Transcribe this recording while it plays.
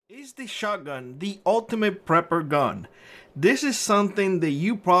Is the shotgun the ultimate prepper gun? This is something that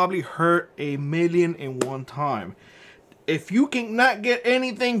you probably heard a million and one time. If you cannot get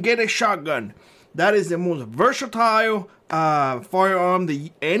anything, get a shotgun. That is the most versatile firearm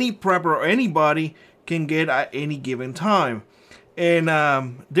that any prepper or anybody can get at any given time. And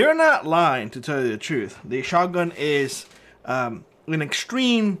they're not lying, to tell you the truth. The shotgun is an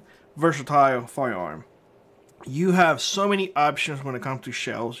extreme versatile firearm. You have so many options when it comes to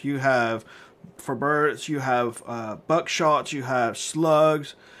shells. You have for birds, you have buckshots, you have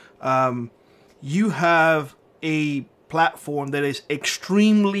slugs, you have a platform that is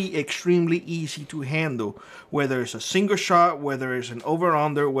extremely easy to handle, whether it's a single shot, whether it's an over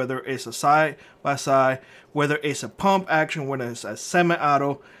under, whether it's a side by side, whether it's a pump action, whether it's a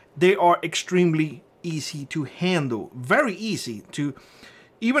semi-auto. They are extremely easy to handle, very easy to.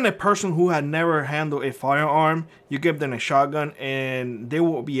 Even a person who had never handled a firearm, you give them a shotgun and they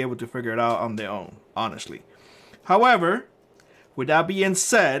will be able to figure it out on their own, honestly. However, with that being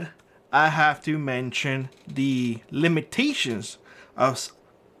said, I have to mention the limitations of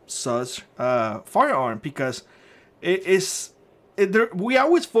such firearm, because we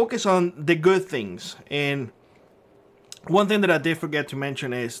always focus on the good things. And one thing that I did forget to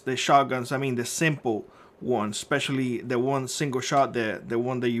mention is the shotguns. I mean, the simple one, especially the one single shot, the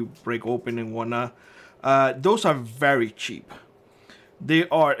one that you break open and whatnot. Those are very cheap. They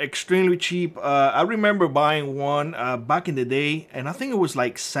are extremely cheap. I remember buying one back in the day, and I think it was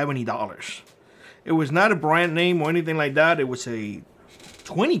like $70. It was not a brand name or anything like that. It was a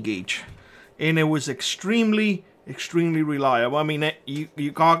 20 gauge, and it was extremely reliable. I mean,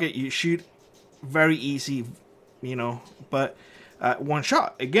 you cock it, you shoot, very easy, But one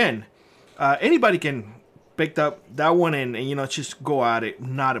shot again. Anybody can picked up that one and just go at it,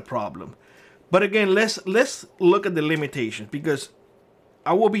 not a problem. But again, let's look at the limitations, because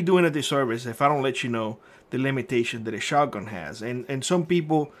I will be doing a disservice if I don't let you know the limitations that a shotgun has. And some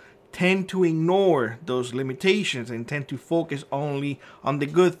people tend to ignore those limitations and tend to focus only on the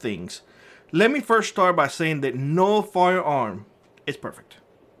good things. Let me first start by saying that no firearm is perfect.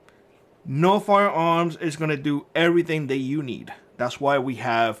 No firearms is going to do everything that you need. That's why we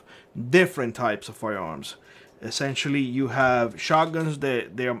have different types of firearms. Essentially, you have shotguns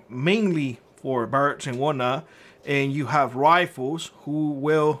that they're mainly for birds and whatnot, and you have rifles who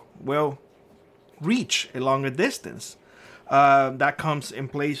will reach a longer distance. That comes in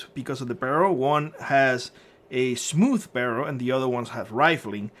place because of the barrel. One has a smooth barrel and the other one has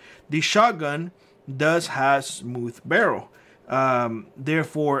rifling. The shotgun does have smooth barrel.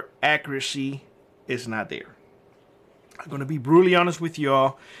 Therefore, accuracy is not there. I'm going to be brutally honest with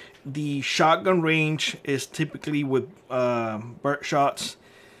y'all. The shotgun range is typically with bird shots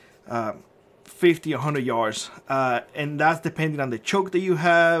 50, 100 yards. And that's depending on the choke that you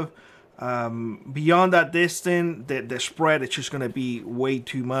have. Beyond that distance, the spread is just going to be way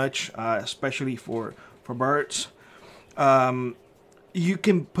too much, especially for birds. You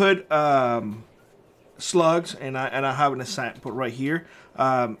can put slugs, and I have an example right here.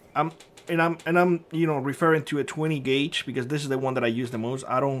 I'm referring to a 20 gauge because this is the one that I use the most.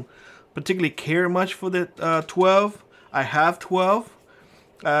 I don't particularly care much for the 12. I have 12.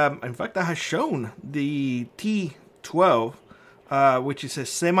 In fact, I have shown the T12, which is a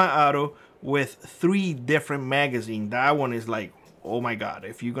semi-auto with 3 different magazines. That one is like, oh my God.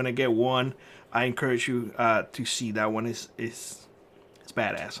 If you're going to get one, I encourage you to see that one. It's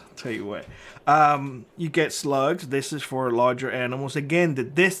badass, I'll tell you what. You get slugs. This is for larger animals. Again, the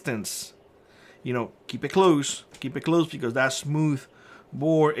distance, keep it close because that smooth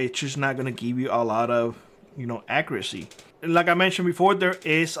bore, it's just not going to give you a lot of accuracy. Like I mentioned before, there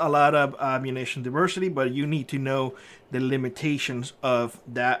is a lot of ammunition diversity, but you need to know the limitations of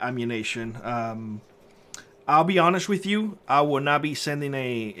that ammunition. I'll be honest with you, I will not be sending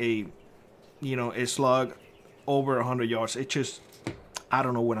a slug over 100 yards. It just, I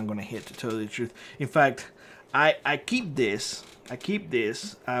don't know what I'm going to hit, to tell you the truth. In fact, I keep this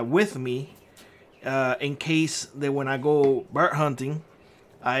with me in case that when I go bird hunting,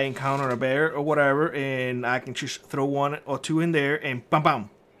 I encounter a bear or whatever, and I can just throw 1 or 2 in there and bam bam.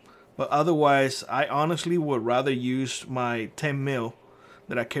 But otherwise, I honestly would rather use my 10 mil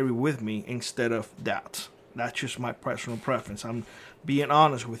that I carry with me instead of that. That's just my personal preference. I'm being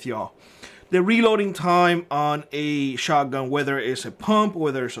honest with y'all. The reloading time on a shotgun, whether it's a pump,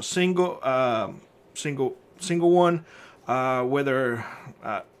 whether it's a single one, whether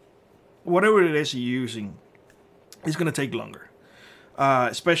whatever it is you're using, is going to take longer.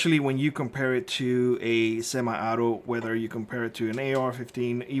 Especially when you compare it to a semi-auto, whether you compare it to an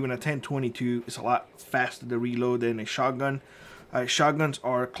AR-15, even a 10-22, it's a lot faster to reload than a shotgun. Shotguns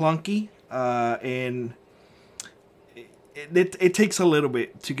are clunky, and it takes a little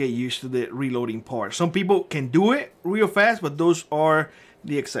bit to get used to the reloading part. Some people can do it real fast, but those are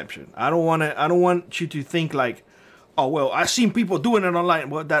the exception. I don't want you to think like, oh well, I've seen people doing it online.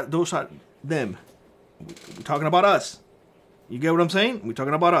 Well, those are them. We're talking about us. You get what I'm saying? We're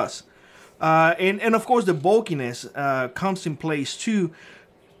talking about us. And of course the bulkiness comes in place too.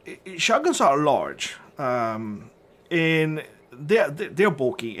 Shotguns are large, and they're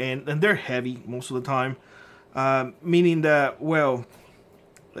bulky and they're heavy most of the time. Meaning that, well,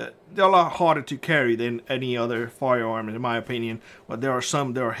 they're a lot harder to carry than any other firearm, in my opinion. But there are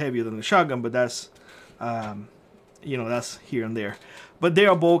some that are heavier than the shotgun, but that's, that's here and there. But they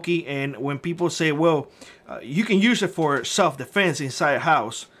are bulky, and when people say, well, you can use it for self-defense inside a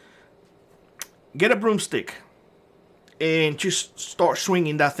house, get a broomstick and just start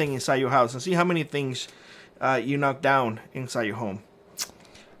swinging that thing inside your house and see how many things you knock down inside your home.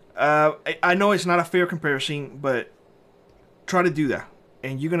 I know it's not a fair comparison, but try to do that,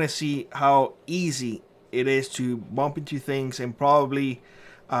 and you're gonna see how easy it is to bump into things and probably,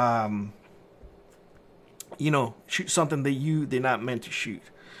 shoot something that you did not meant to shoot.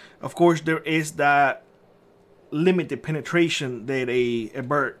 Of course, there is that limited penetration that a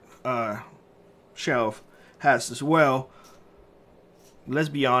bird shelf has as well. Let's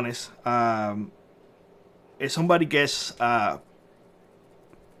be honest. If somebody gets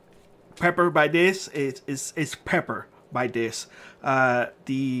pepper by this, it's pepper by this.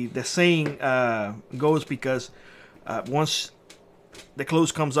 The saying goes because once the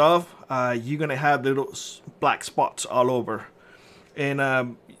clothes comes off, you're gonna have little black spots all over,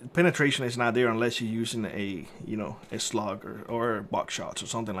 and penetration is not there unless you're using a slug or buckshots or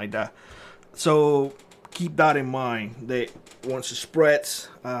something like that. So keep that in mind, that once it spreads,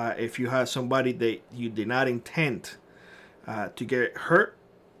 if you have somebody that you did not intend to get hurt,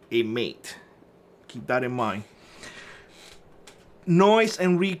 a mate. Keep that in mind. Noise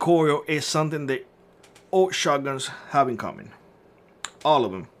and recoil is something that all shotguns have in common. All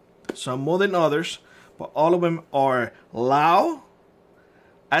of them. Some more than others, but all of them are loud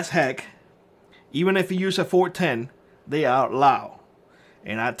as heck. Even if you use a 410, they are loud.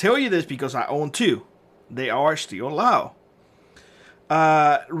 And I tell you this because I own two. They are still loud.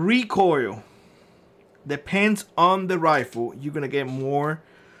 Recoil depends on the rifle. You're gonna get more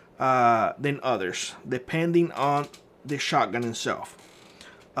than others, depending on the shotgun itself.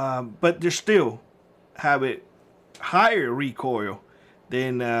 But they still have a higher recoil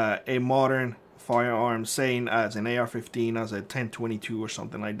than a modern firearm, saying as an AR-15, as a 1022 or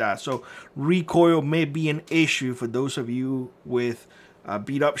something like that. So recoil may be an issue for those of you with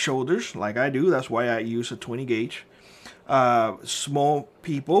beat up shoulders, like I do. That's why I use a 20 gauge. Small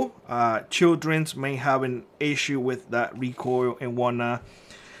people, children's may have an issue with that recoil and whatnot.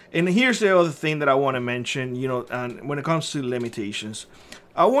 And here's the other thing that I want to mention, and when it comes to limitations,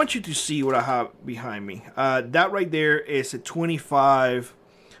 I want you to see what I have behind me. That right there is a 25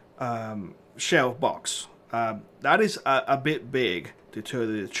 shelf box. That is a bit big, to tell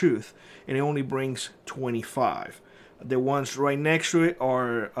you the truth, and it only brings 25. The ones right next to it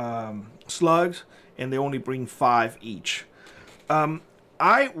are slugs, and they only bring 5 each.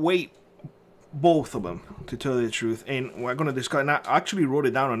 I weight both of them, to tell you the truth, and we're going to discuss, and I actually wrote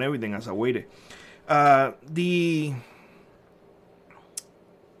it down on everything as I waited. The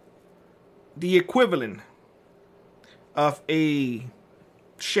equivalent of a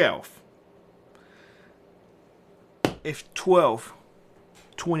shelf is 12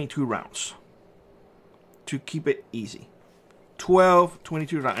 22 rounds, to keep it easy. 12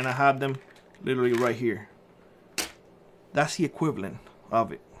 22 rounds, and I have them literally right here. That's the equivalent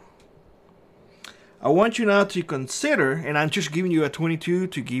of it. I want you now to consider, and I'm just giving you a 22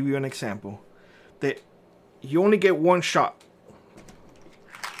 to give you an example, that you only get one shot.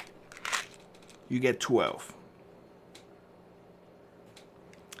 You get 12.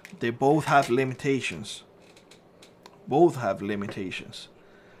 They both have limitations. Both have limitations.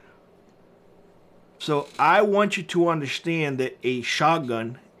 So I want you to understand that a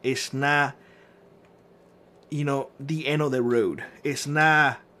shotgun is not, the end of the road. It's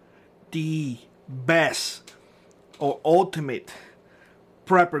not the best or ultimate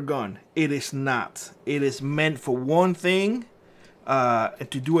prepper gun. It is not. It is meant for one thing, to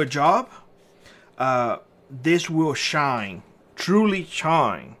do a job. This will shine, truly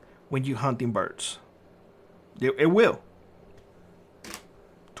shine, when you're hunting birds. It will.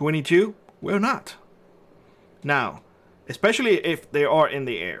 22 will not. Now, especially if they are in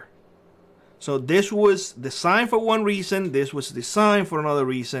the air. So this was designed for one reason. This was designed for another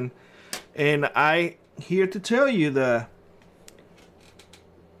reason. And I here to tell you that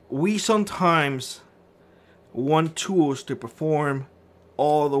we sometimes want tools to perform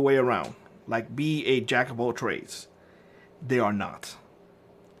all the way around, like be a jack of all trades. They are not.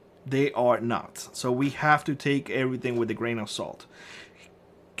 They are not. So we have to take everything with a grain of salt.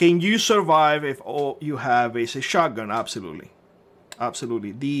 Can you survive if all you have is a shotgun? Absolutely.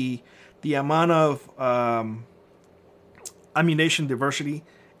 Absolutely. The amount of ammunition diversity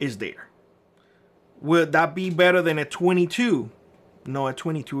is there. Would that be better than a 22? No, a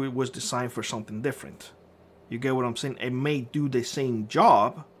 22 it was designed for something different. You get what I'm saying? It may do the same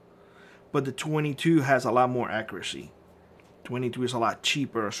job, but the 22 has a lot more accuracy. 22 is a lot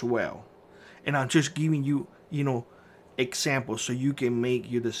cheaper as well. And I'm just giving you, examples so you can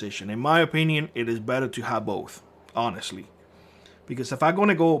make your decision. In my opinion, it is better to have both, honestly. Because if I'm going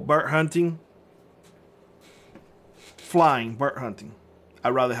to go bird hunting, flying bird hunting, I'd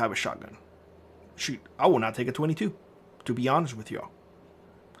rather have a shotgun. Shoot, I will not take a 22, to be honest with y'all.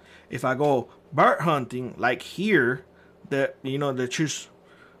 If I go bird hunting, like here, they're just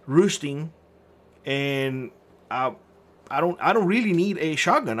roosting, and I don't really need a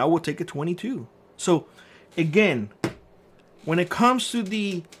shotgun. I will take a 22. So, again, when it comes to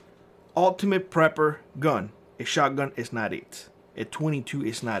the ultimate prepper gun, a shotgun is not it. A 22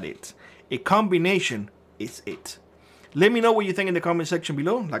 is not it. A combination is it. Let me know what you think in the comment section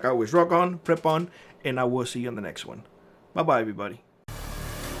below. Like I always, rock on, prep on, and I will see you on the next one. Bye-bye, everybody.